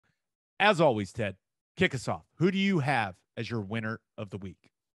As always, Ted, kick us off. Who do you have as your winner of the week?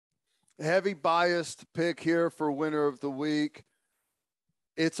 Heavy biased pick here for winner of the week.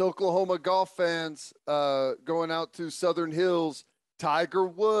 It's Oklahoma golf fans going out to Southern Hills. Tiger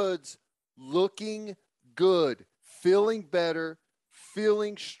Woods looking good, feeling better,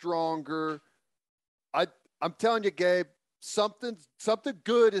 feeling stronger. I'm telling you, Gabe, something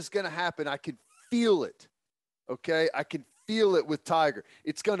good is going to happen. I can feel it. Okay, I can feel it with Tiger.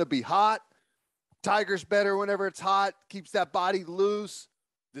 It's going to be hot. Tiger's better whenever it's hot. Keeps that body loose.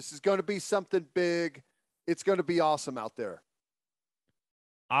 This is going to be something big. It's going to be awesome out there.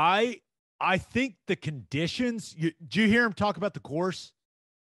 I think the conditions. Did you hear him talk about the course?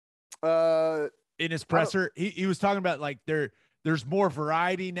 In his presser, he was talking about like there's more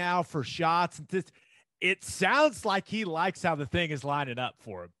variety now for shots and this. It sounds like he likes how the thing is lining up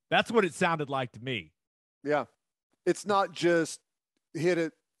for him. That's what it sounded like to me. Yeah, it's not just hit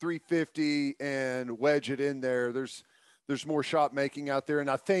it 350 and wedge it in there. There's more shot making out there, and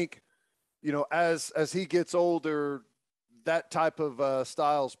I think, as he gets older, that type of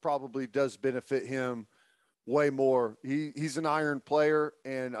styles probably does benefit him way more. He's an iron player,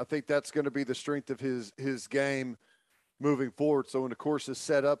 and I think that's going to be the strength of his game moving forward. So when the course is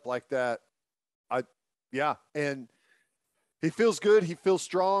set up like that, and he feels good. He feels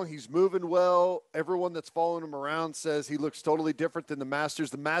strong. He's moving well. Everyone that's following him around says he looks totally different than the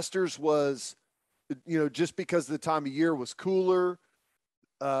Masters. The Masters was, just because the time of year was cooler.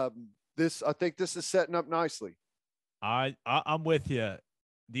 I think this is setting up nicely. I'm with you.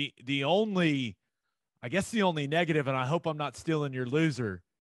 The only negative, and I hope I'm not stealing your loser,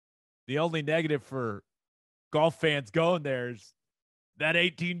 the only negative for golf fans going there is that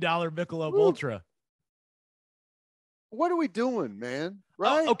 $18 Michelob Ultra. What are we doing, man?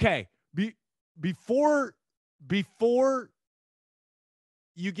 Right? Oh, okay. Before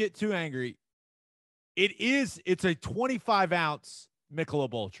you get too angry, it's a 25 ounce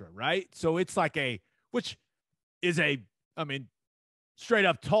Michelob Ultra, right? So it's like straight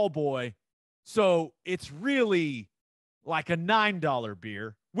up tall boy. So it's really like a $9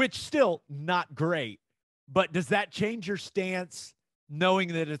 beer, which still not great. But does that change your stance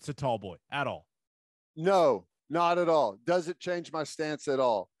knowing that it's a tall boy at all? No, not at all. Doesn't change my stance at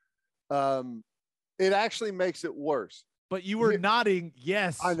all. It actually makes it worse. But you were nodding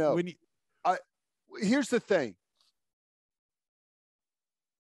yes. I know. Here's the thing.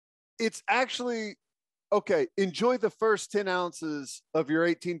 It's actually, okay, enjoy the first 10 ounces of your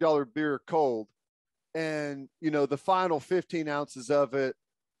 $18 beer cold, and, the final 15 ounces of it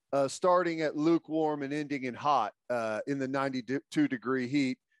starting at lukewarm and ending in hot in the 92-degree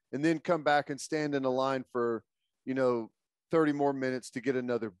heat, and then come back and stand in a line for, 30 more minutes to get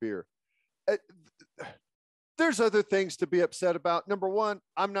another beer. There's other things to be upset about. Number one,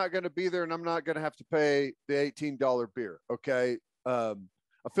 I'm not going to be there, and I'm not going to have to pay the $18 beer, okay? I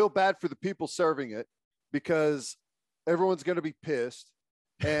feel bad for the people serving it because everyone's going to be pissed,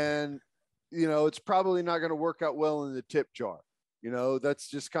 and, it's probably not going to work out well in the tip jar. That's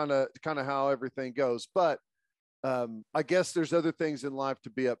just kind of how everything goes. But I guess there's other things in life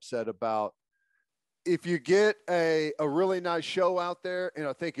to be upset about. If you get a really nice show out there, and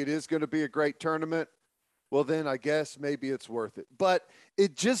I think it is going to be a great tournament, well, then I guess maybe it's worth it. But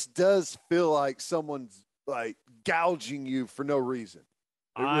it just does feel like someone's like gouging you for no reason.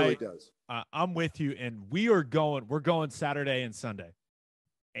 It really does. I'm with you. And we're going Saturday and Sunday.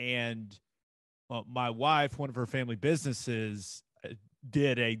 And my wife, one of her family businesses,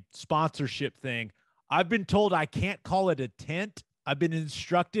 did a sponsorship thing. I've been told I can't call it a tent. I've been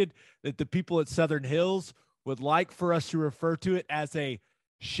instructed that the people at Southern Hills would like for us to refer to it as a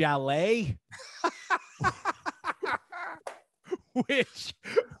chalet. which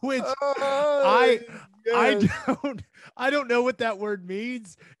I don't know what that word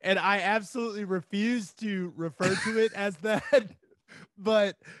means, and I absolutely refuse to refer to it as that.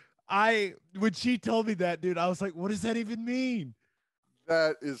 But when she told me that, dude, I was like, what does that even mean?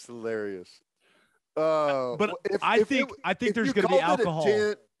 That is hilarious. But I think there's going to be alcohol.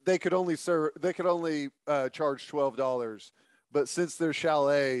 Tent, they could only charge $12, but since they're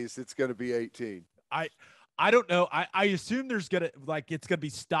chalets, it's going to be 18. I don't know. I assume it's gonna be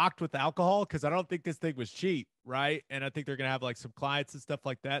stocked with alcohol, because I don't think this thing was cheap, right? And I think they're gonna have like some clients and stuff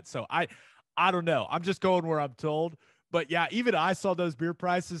like that. So I don't know. I'm just going where I'm told. But yeah, even I saw those beer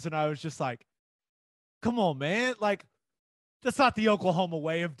prices and I was just like, come on, man. Like, that's not the Oklahoma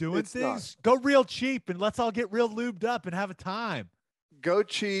way of doing things. Go real cheap and let's all get real lubed up and have a time. Go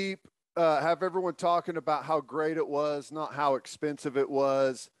cheap. Have everyone talking about how great it was, not how expensive it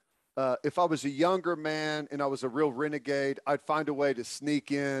was. If I was a younger man and I was a real renegade, I'd find a way to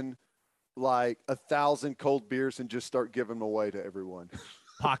sneak in like 1,000 cold beers and just start giving them away to everyone.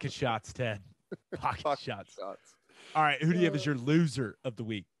 Pocket shots, Ted. Pocket shots. Shots. All right. Who do you have as your loser of the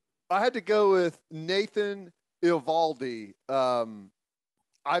week? I had to go with Nathan Eovaldi.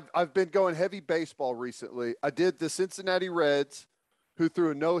 I've been going heavy baseball recently. I did the Cincinnati Reds, who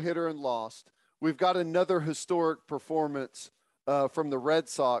threw a no-hitter and lost. We've got another historic performance from the Red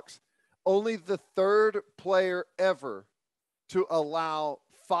Sox. Only the third player ever to allow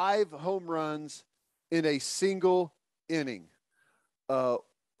 5 home runs in a single inning.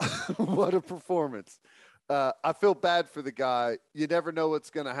 What a performance. I feel bad for the guy. You never know what's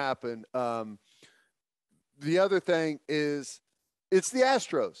going to happen. The other thing is it's the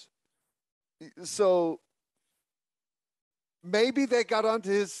Astros. So maybe they got onto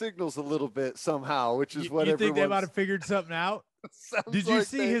his signals a little bit somehow, which is what you think they might have figured something out? Did you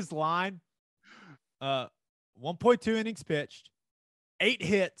see his line? 1.2 innings pitched, 8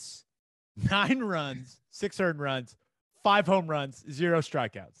 hits, 9 runs, 6 earned runs, 5 home runs, 0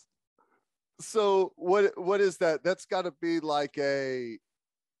 strikeouts. So what is that? That's got to be like a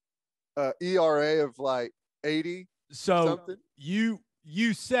ERA of like 80. So something? you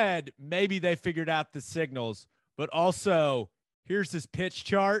said maybe they figured out the signals, but also here's this pitch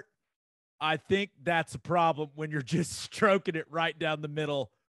chart. I think that's a problem when you're just stroking it right down the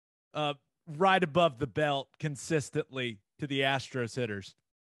middle, right above the belt consistently to the Astros hitters.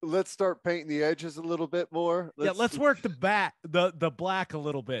 Let's start painting the edges a little bit more. Let's work the black a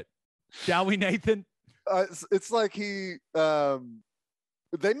little bit. Shall we, Nathan? It's like they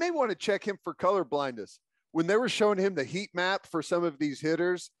may want to check him for color blindness. When they were showing him the heat map for some of these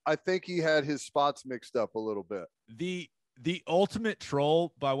hitters, I think he had his spots mixed up a little bit. The ultimate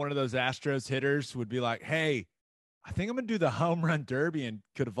troll by one of those Astros hitters would be like, hey, I think I'm going to do the home run derby, and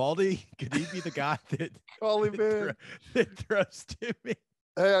could he be the guy that, Call him in. That throws to me?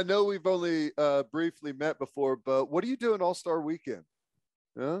 Hey, I know we've only briefly met before, but what are you doing All-Star Weekend?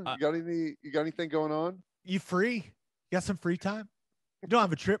 You got anything going on? You free? You got some free time? You don't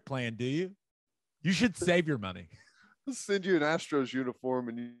have a trip planned, do you? You should save your money. I'll send you an Astros uniform,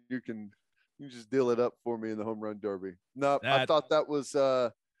 and you can just deal it up for me in the home run derby. No, I thought that was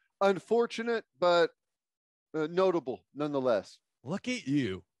unfortunate, but notable nonetheless. Look at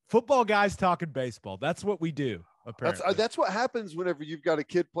you. Football guys talking baseball. That's what we do, apparently. That's what happens whenever you've got a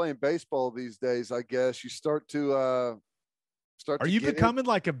kid playing baseball these days, I guess. You start to Are you becoming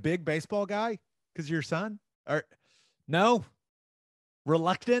like a big baseball guy because of your son? Or no?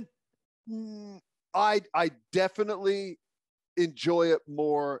 Reluctant? I definitely enjoy it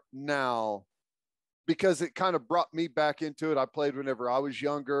more now because it kind of brought me back into it. I played whenever I was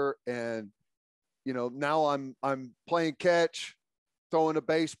younger, and now I'm playing catch, throwing a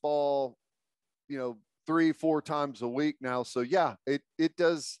baseball, 3-4 times a week now. So yeah, it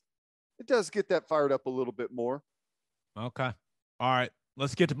does get that fired up a little bit more. Okay. All right.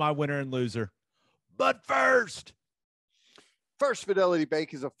 Let's get to my winner and loser. But first, First Fidelity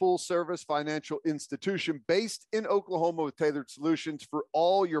Bank is a full-service financial institution based in Oklahoma with tailored solutions for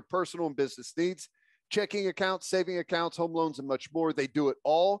all your personal and business needs. Checking accounts, saving accounts, home loans, and much more. They do it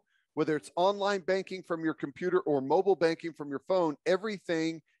all. Whether it's online banking from your computer or mobile banking from your phone,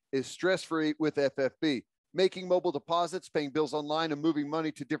 everything is stress-free with FFB. Making mobile deposits, paying bills online, and moving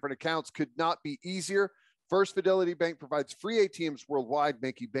money to different accounts could not be easier. First Fidelity Bank provides free ATMs worldwide,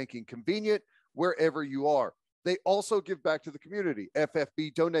 making banking convenient wherever you are. They also give back to the community.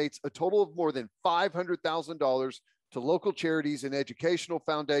 FFB donates a total of more than $500,000 to local charities and educational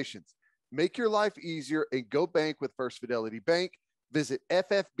foundations. Make your life easier and go bank with First Fidelity Bank. Visit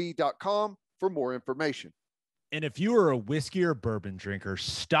ffb.com for more information. And if you are a whiskey or bourbon drinker,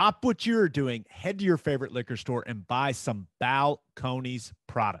 stop what you're doing, head to your favorite liquor store and buy some Balcones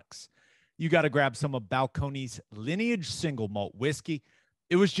products. You got to grab some of Balcones Lineage Single Malt Whiskey.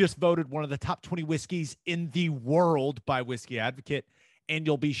 It was just voted one of the top 20 whiskeys in the world by Whiskey Advocate, and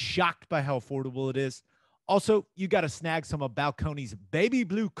you'll be shocked by how affordable it is. Also, you got to snag some of Balcones Baby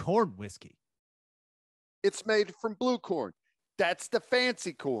Blue Corn Whiskey. It's made from blue corn. That's the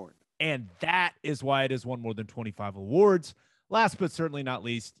fancy corn. And that is why it has won more than 25 awards. Last but certainly not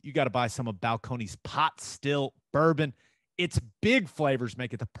least, you got to buy some of Balcones Pot Still Bourbon. Its big flavors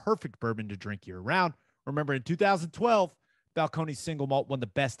make it the perfect bourbon to drink year-round. Remember, in 2012, Balcones Single Malt won the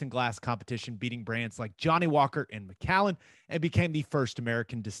Best in Glass competition, beating brands like Johnny Walker and Macallan, and became the first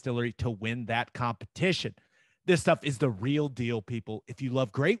American distillery to win that competition. This stuff is the real deal, people. If you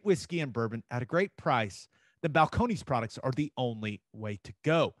love great whiskey and bourbon at a great price, then Balcones products are the only way to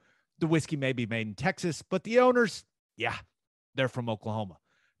go. The whiskey may be made in Texas, but the owners, they're from Oklahoma.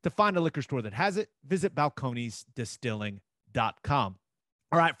 To find a liquor store that has it, visit balconesdistilling.com.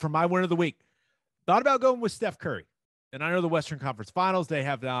 All right, for my win of the week, thought about going with Steph Curry. And I know the Western Conference Finals, they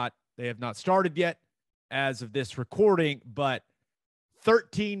have not started yet as of this recording, but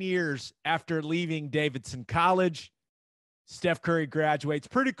 13 years after leaving Davidson College, Steph Curry graduates.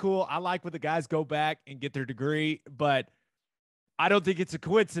 Pretty cool. I like when the guys go back and get their degree, but I don't think it's a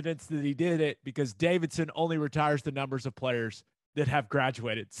coincidence that he did it because Davidson only retires the numbers of players that have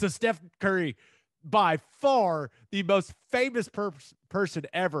graduated. So Steph Curry, by far the most famous person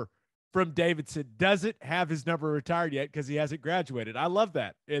ever from Davidson, doesn't have his number retired yet because he hasn't graduated. I love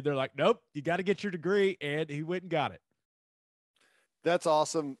that. And they're like, nope, you got to get your degree. And he went and got it. That's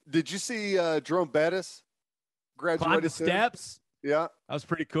awesome. Did you see Jerome Bettis graduated? Climbed the steps. Yeah. That was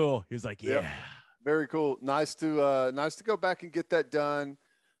pretty cool. He was like, yeah. Yep. Very cool. Nice to go back and get that done.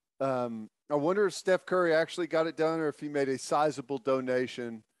 I wonder if Steph Curry actually got it done or if he made a sizable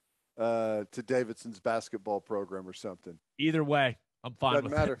donation to Davidson's basketball program or something. Either way, I'm fine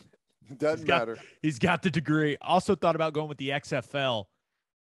with it. Doesn't matter. He's got the degree. Also thought about going with the XFL.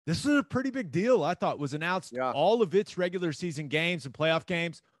 This is a pretty big deal. I thought was announced. Yeah. All of its regular season games and playoff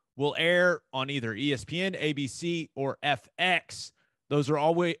games will air on either ESPN, ABC, or FX. Those are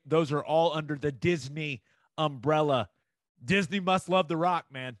all under the Disney umbrella. Disney must love The Rock,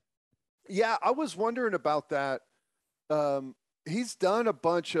 man. Yeah, I was wondering about that. He's done a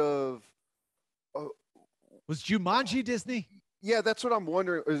bunch of. Was Jumanji Disney? Yeah, that's what I'm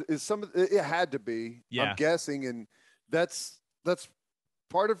wondering. Is some of it had to be? Yeah. I'm guessing, and that's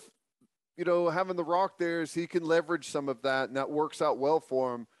part of having The Rock there is he can leverage some of that, and that works out well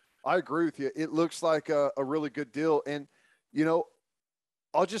for him. I agree with you. It looks like a really good deal, and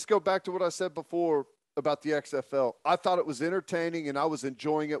I'll just go back to what I said before about the XFL. I thought it was entertaining, and I was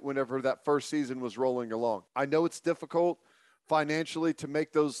enjoying it whenever that first season was rolling along. I know it's difficult financially to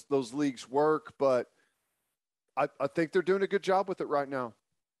make those leagues work, but I think they're doing a good job with it right now.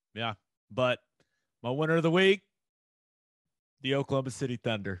 Yeah, but my winner of the week, the Oklahoma City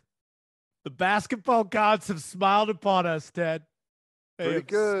Thunder. The basketball gods have smiled upon us, Ted. Pretty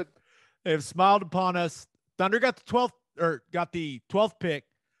good. They have smiled upon us. Thunder got the 12th pick,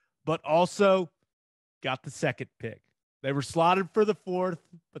 but also got the second pick. They were slotted for the 4th,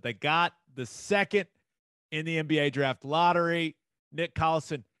 but they got the second in the NBA draft lottery. Nick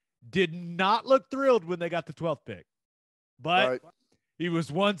Collison did not look thrilled when they got the 12th pick, but he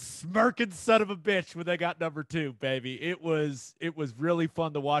was one smirking son of a bitch when they got number 2, baby. It was really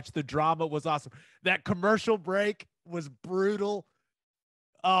fun to watch. The drama was awesome. That commercial break was brutal.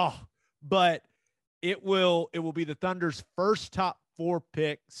 Oh, but it will be the Thunder's first top 4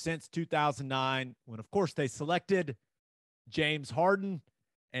 pick since 2009, when, of course, they selected James Harden.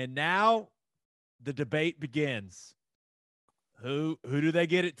 And now the debate begins. Who do they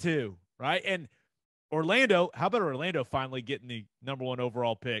get it to, right? And Orlando, how about Orlando finally getting the number 1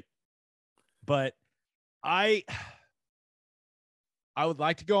 overall pick? But I would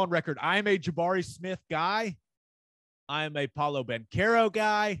like to go on record. I am a Jabari Smith guy. I am a Paolo Banchero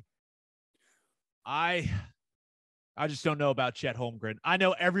guy. I just don't know about Chet Holmgren. I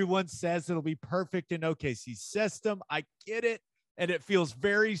know everyone says it'll be perfect in OKC's system. I get it. And it feels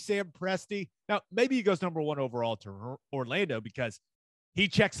very Sam Presti. Now, maybe he goes number 1 overall to Orlando because he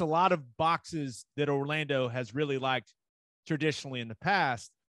checks a lot of boxes that Orlando has really liked traditionally in the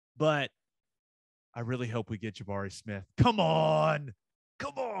past. But I really hope we get Jabari Smith. Come on.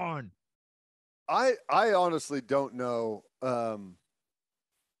 I honestly don't know.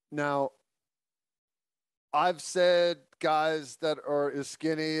 Now, I've said guys that are as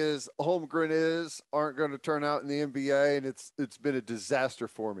skinny as Holmgren aren't going to turn out in the NBA, and it's been a disaster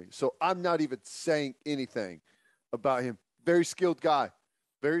for me. So I'm not even saying anything about him. Very skilled guy.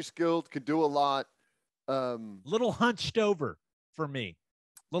 Very skilled, can do a lot. Little hunched over for me.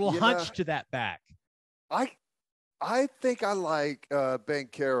 Little hunch to that back. I think I like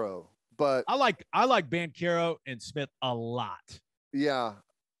Banchero, but I like Banchero and Smith a lot. Yeah.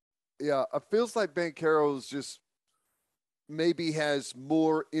 Yeah, it feels like Banchero's just maybe has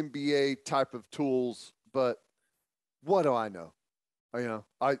more NBA type of tools, but what do I know?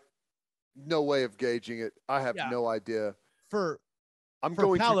 I no way of gauging it. I have no idea. I'm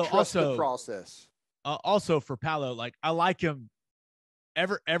going Paolo, to trust the process. Also for Paolo, like I like him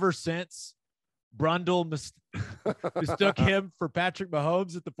ever since Brundle mistook him for Patrick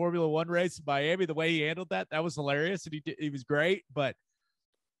Mahomes at the Formula One race in Miami. The way he handled that was hilarious, and he was great. But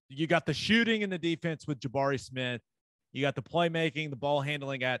you got the shooting and the defense with Jabari Smith. You got the playmaking, the ball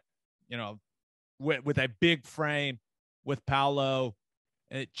handling at, with a big frame with Paolo.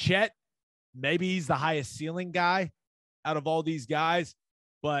 And Chet, maybe he's the highest ceiling guy out of all these guys.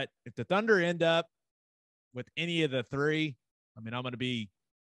 But if the Thunder end up with any of the 3, I'm going to be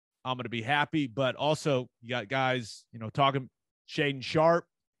I'm going to be happy. But also, you got guys, talking Shaden Sharp,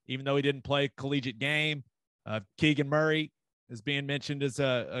 even though he didn't play a collegiate game. Keegan Murray is being mentioned as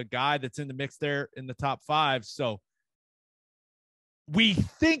a guy that's in the mix there in the top 5. So we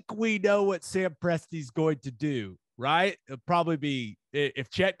think we know what Sam Presti's going to do, right? It'll probably be, if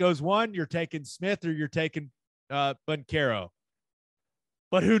Chet goes 1, you're taking Smith or you're taking Buncaro.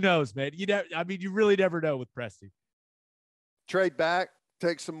 But who knows, man? You really never know with Presti. Trade back,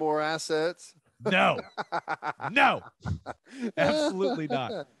 take some more assets. No, absolutely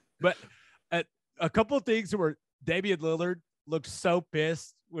not. But a couple of things where Damian Lillard looked so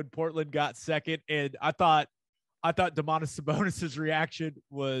pissed when Portland got second, and I thought Domantas Sabonis' reaction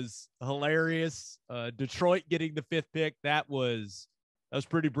was hilarious. Detroit getting the 5th pick, that was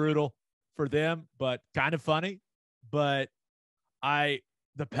pretty brutal for them, but kind of funny. But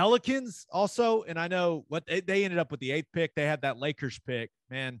the Pelicans also, and I know what they ended up with the 8th pick. They had that Lakers pick.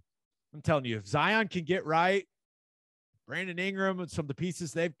 Man, I'm telling you, if Zion can get right, Brandon Ingram and some of the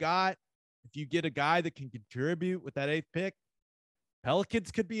pieces they've got, if you get a guy that can contribute with that 8th pick,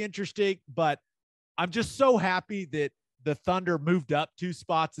 Pelicans could be interesting. But I'm just so happy that the Thunder moved up 2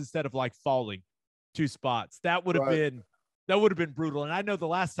 spots instead of like falling 2 spots. That would have been brutal. And I know the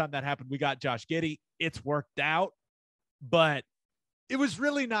last time that happened, we got Josh Giddey. It's worked out, but it was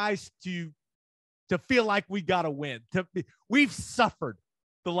really nice to feel like we got a win. We've suffered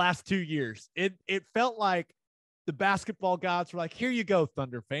the last 2 years. It felt like the basketball gods were like, here you go,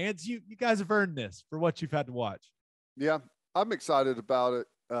 Thunder fans. You guys have earned this for what you've had to watch. Yeah, I'm excited about it.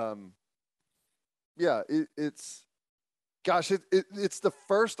 Yeah, it's the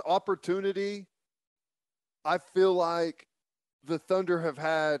first opportunity I feel like the Thunder have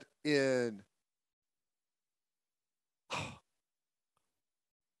had in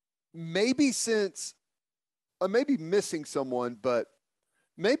maybe since I may be missing someone, but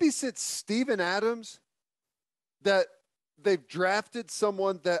maybe since Steven Adams, that they've drafted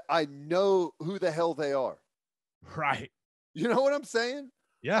someone that I know who the hell they are. Right. You know what I'm saying?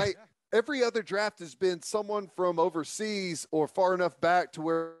 Yeah. Every other draft has been someone from overseas or far enough back to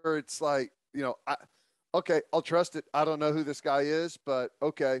where it's like, okay, I'll trust it. I don't know who this guy is, but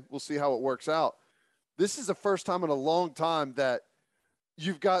okay, we'll see how it works out. This is the first time in a long time that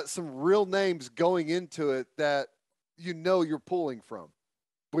you've got some real names going into it that you're pulling from,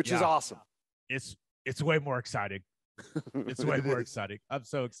 which is awesome. It's way more exciting. It's way more exciting. I'm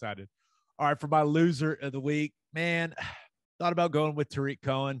so excited. All right, for my loser of the week, man, thought about going with Tariq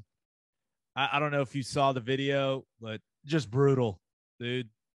Cohen. I don't know if you saw the video, but just brutal, dude.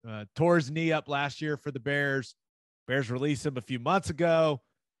 Tore his knee up last year for the Bears. Bears released him a few months ago.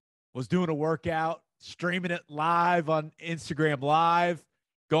 Was doing a workout, streaming it live on Instagram Live,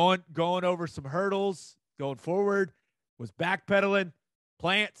 going over some hurdles, going forward, was backpedaling,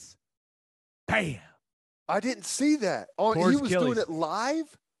 plants, bam. I didn't see that. He was doing it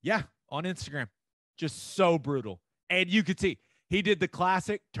live? Yeah, on Instagram. Just so brutal. And you could see he did the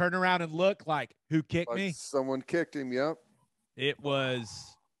classic turn around and look like, who kicked me? Someone kicked him, yep. It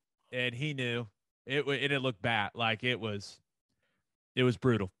was, and he knew. It looked bad. Like it was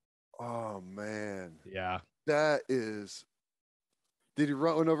brutal. Oh, man. Yeah. That is. Did he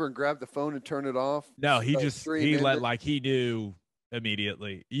run over and grab the phone and turn it off? No, he knew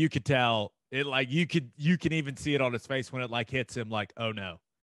immediately. You could tell it, like you can even see it on his face when it like hits him, like, oh no.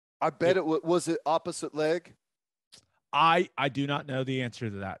 I bet was it opposite leg? I do not know the answer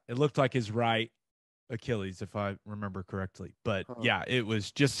to that. It looked like his right Achilles, if I remember correctly. But yeah, it was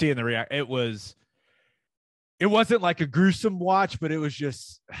just seeing the react. It wasn't like a gruesome watch, but it was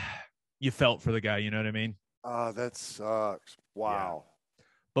just, you felt for the guy. You know what I mean? Oh, that sucks. Wow. Yeah.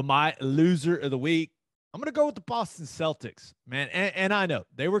 But my loser of the week, I'm going to go with the Boston Celtics, man. And I know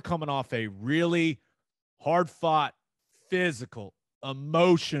they were coming off a really hard-fought, physical,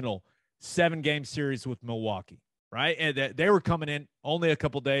 emotional 7-game series with Milwaukee, right? And they were coming in only a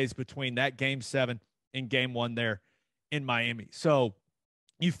couple days between that Game 7 and Game 1 there in Miami. So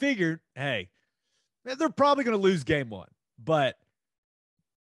you figured, hey, they're probably going to lose Game 1. But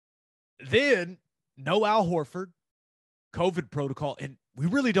then no Al Horford, COVID protocol, and we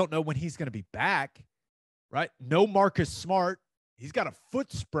really don't know when he's going to be back, right? No Marcus Smart. He's got a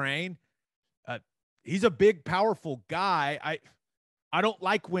foot sprain. He's a big, powerful guy. I don't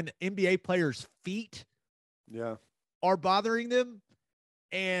like when NBA players' feet are bothering them.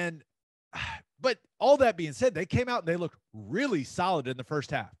 But all that being said, they came out and they looked really solid in the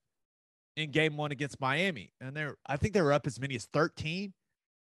first half in Game 1 against Miami. And I think they were up as many as 13.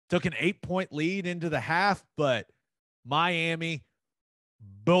 Took an 8-point lead into the half, but Miami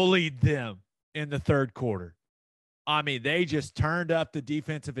bullied them in the third quarter. I mean, they just turned up the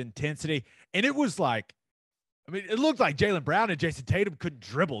defensive intensity. And it was like, I mean, it looked like Jaylen Brown and Jayson Tatum couldn't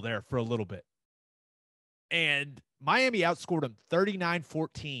dribble there for a little bit. And Miami outscored them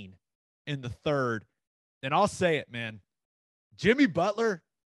 39-14 in the third. And I'll say it, man. Jimmy Butler,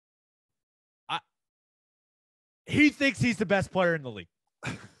 he thinks he's the best player in the league.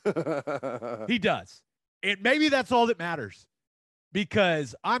 He does. And maybe that's all that matters,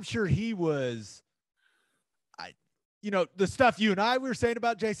 because I'm sure he was, the stuff you and I were saying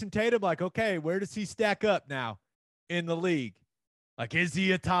about Jayson Tatum, like, okay, where does he stack up now in the league? Like, is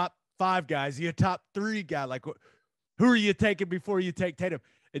he a top 5 guy? Is he a top 3 guy? Like, who are you taking before you take Tatum?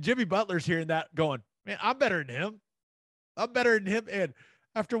 And Jimmy Butler's hearing that going, man, I'm better than him. I'm better than him. And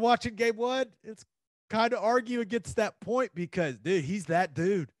after watching game 1, it's kind of argue against that point, because, dude, he's that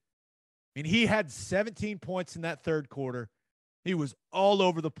dude. I mean, he had 17 points in that third quarter. He was all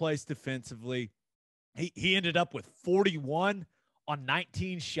over the place defensively. He ended up with 41 on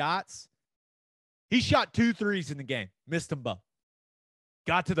 19 shots. He shot 2 threes in the game, missed them both.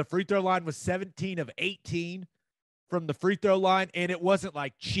 Got to the free throw line with 17 of 18 from the free throw line, and it wasn't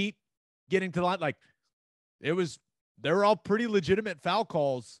like cheap getting to the line. Like, they were all pretty legitimate foul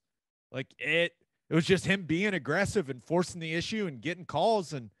calls. Like, it was just him being aggressive and forcing the issue and getting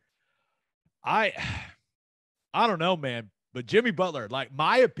calls. And I don't know, man, but Jimmy Butler, like,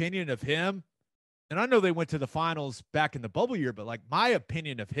 my opinion of him, and I know they went to the finals back in the bubble year, but, like, my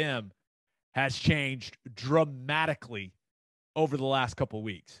opinion of him has changed dramatically over the last couple of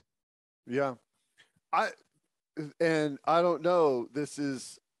weeks. Yeah. I don't know, this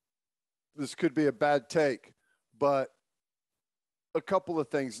could be a bad take, but a couple of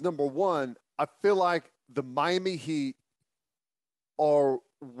things. Number one, I feel like the Miami Heat are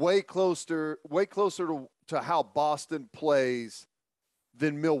way closer to how Boston plays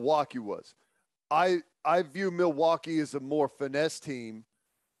than Milwaukee was. I view Milwaukee as a more finesse team,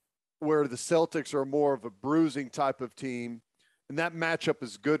 where the Celtics are more of a bruising type of team, and that matchup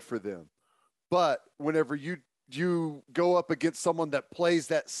is good for them. But whenever you go up against someone that plays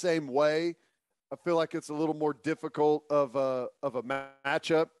that same way, I feel like it's a little more difficult of a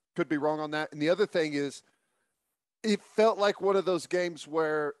matchup. Could be wrong on that. And the other thing is, it felt like one of those games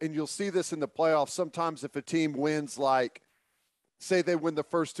where, and you'll see this in the playoffs, sometimes if a team wins, like, say they win the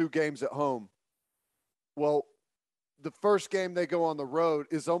first 2 games at home, well, the first game they go on the road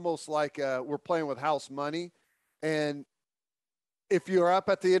is almost like we're playing with house money. And if you're up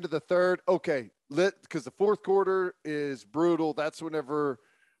at the end of the third, okay, because the fourth quarter is brutal. That's whenever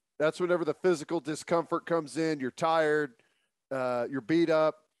the physical discomfort comes in. You're tired. You're beat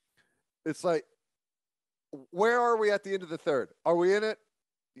up. It's like, where are we at the end of the third? Are we in it?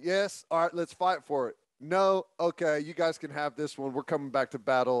 Yes. All right, let's fight for it. No. Okay, you guys can have this one. We're coming back to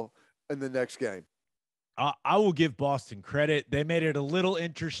battle in the next game. I will give Boston credit. They made it a little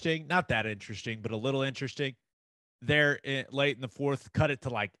interesting. Not that interesting, but a little interesting. There late in the fourth, cut it to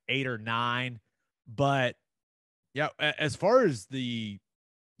like 8 or 9. But, yeah, as far as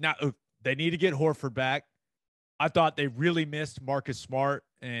now they need to get Horford back. I thought they really missed Marcus Smart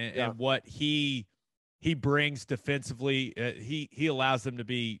and what he brings defensively. He allows them to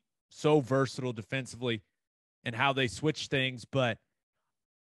be so versatile defensively and how they switch things. But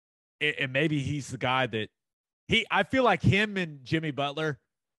and maybe he's the guy that I feel like him and Jimmy Butler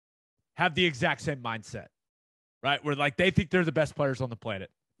have the exact same mindset, right? Where, like, they think they're the best players on the planet.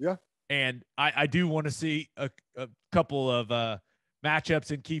 Yeah. And I do want to see a couple of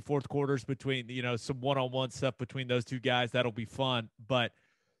matchups in key fourth quarters between, some one-on-one stuff between those two guys. That'll be fun. But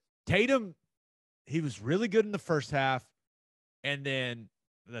Tatum, he was really good in the first half. And then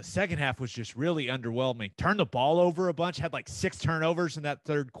the second half was just really underwhelming. Turned the ball over a bunch, had like 6 turnovers in that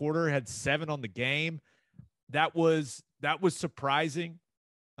third quarter, had 7 on the game. That was surprising.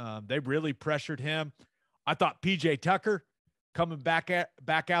 They really pressured him. I thought PJ Tucker coming back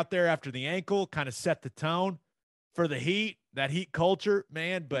out there after the ankle kind of set the tone for the Heat, that Heat culture,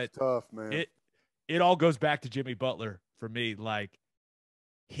 man. But it's tough, man. It all goes back to Jimmy Butler for me. Like,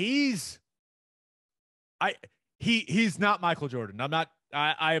 he's not Michael Jordan.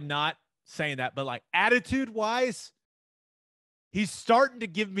 I am not saying that, but, like, attitude wise, he's starting to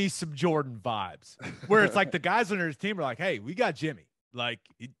give me some Jordan vibes, where it's like the guys on his team are like, hey, we got Jimmy. Like,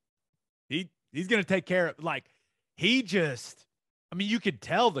 he's going to take care of, like, he just, I mean, you could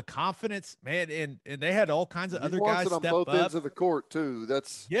tell the confidence, man. And they had all kinds of other guys step up. On both ends of the court too.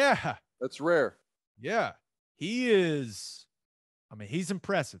 That's rare. Yeah. He is, I mean, he's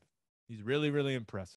impressive. He's really, really impressive.